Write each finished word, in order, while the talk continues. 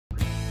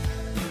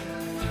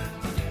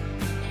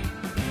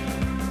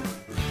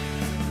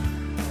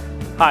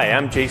Hi,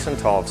 I'm Jason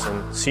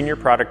Tollefson, Senior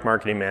Product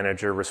Marketing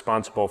Manager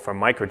responsible for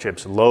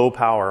Microchip's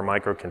low-power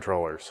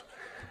microcontrollers.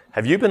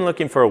 Have you been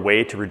looking for a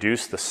way to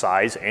reduce the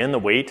size and the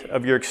weight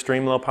of your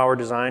extreme low-power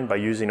design by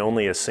using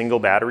only a single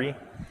battery?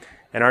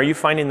 And are you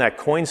finding that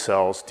coin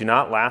cells do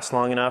not last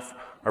long enough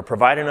or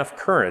provide enough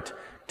current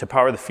to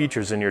power the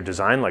features in your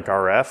design like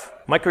RF?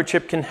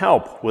 Microchip can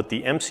help with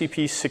the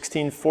MCP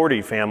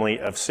 1640 family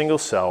of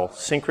single-cell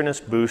synchronous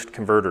boost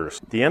converters.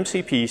 The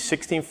MCP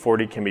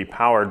 1640 can be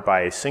powered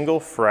by a single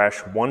fresh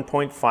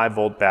 1.5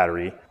 volt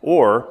battery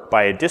or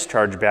by a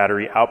discharge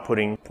battery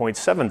outputting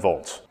 0.7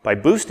 volts. By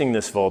boosting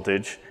this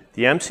voltage,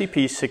 the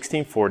MCP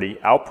 1640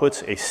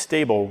 outputs a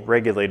stable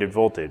regulated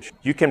voltage.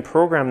 You can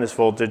program this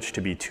voltage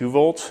to be 2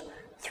 volts,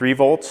 3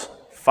 volts,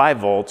 5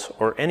 volts,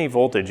 or any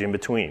voltage in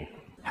between.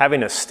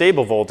 Having a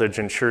stable voltage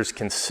ensures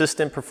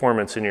consistent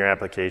performance in your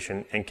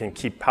application and can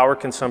keep power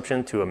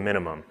consumption to a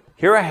minimum.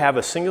 Here I have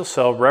a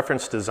single-cell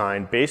reference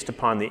design based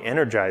upon the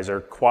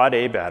Energizer Quad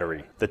A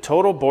battery. The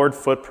total board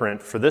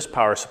footprint for this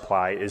power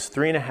supply is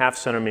 3.5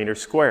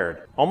 centimeters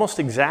squared, almost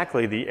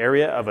exactly the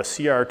area of a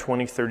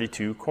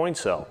CR2032 coin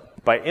cell.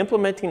 By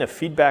implementing a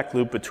feedback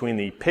loop between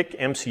the PIC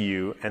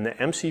MCU and the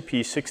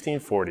MCP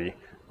 1640,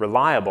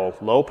 reliable,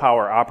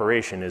 low-power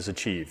operation is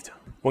achieved.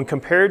 When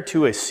compared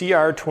to a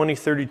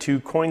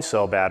CR2032 coin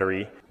cell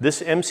battery,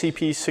 this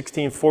MCP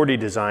 1640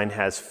 design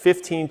has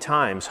 15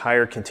 times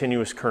higher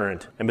continuous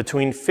current and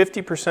between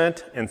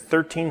 50% and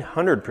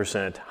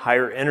 1300%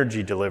 higher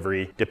energy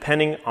delivery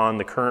depending on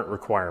the current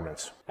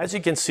requirements. As you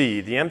can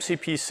see, the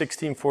MCP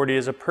 1640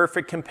 is a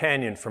perfect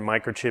companion for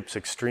Microchip's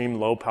extreme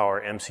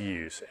low-power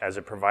MCUs as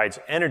it provides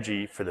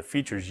energy for the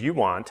features you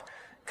want,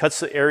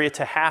 cuts the area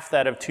to half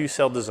that of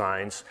two-cell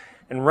designs,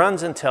 and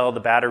runs until the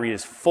battery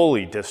is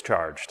fully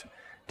discharged,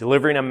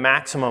 delivering a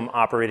maximum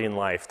operating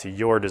life to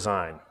your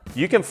design.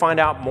 You can find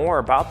out more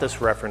about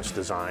this reference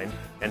design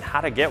and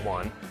how to get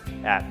one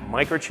at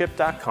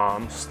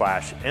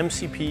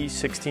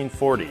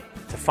microchip.com/MCP1640.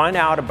 To find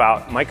out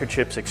about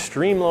Microchip's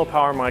extreme low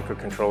power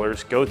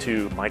microcontrollers, go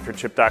to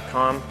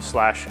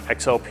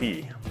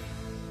microchip.com/XLP.